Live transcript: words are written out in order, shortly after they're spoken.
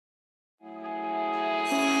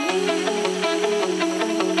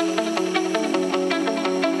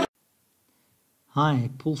Hi,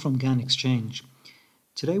 Paul from Gann Exchange.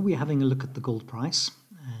 Today we're having a look at the gold price,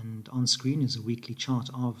 and on screen is a weekly chart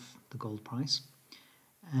of the gold price.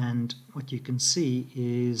 And what you can see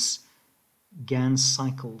is Gann's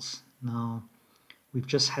cycles. Now, we've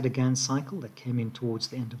just had a Gann cycle that came in towards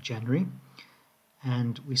the end of January,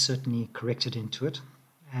 and we certainly corrected into it.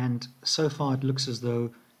 And so far it looks as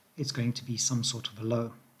though it's going to be some sort of a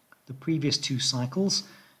low. The previous two cycles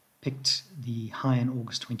picked the high in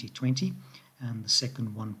August 2020, and the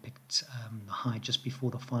second one picked the high just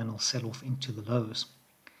before the final sell-off into the lows.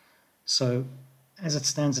 So as it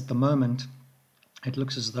stands at the moment, it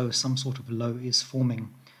looks as though some sort of low is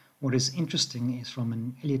forming. What is interesting is from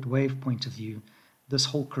an Elliott wave point of view, this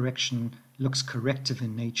whole correction looks corrective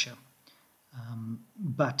in nature.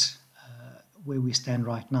 But where we stand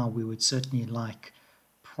right now, we would certainly like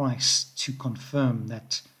price to confirm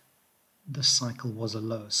that this cycle was a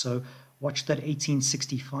low. So watch that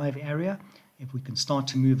 1865 area. If we can start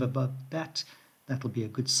to move above that, that'll be a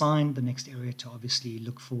good sign. The next area to obviously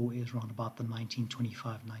look for is around about the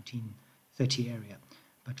 1925, 1930 area.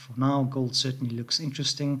 But for now, gold certainly looks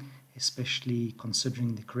interesting, especially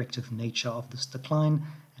considering the corrective nature of this decline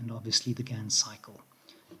and obviously the Gann cycle.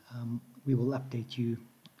 We will update you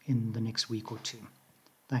in the next week or two.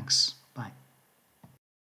 Thanks. Bye.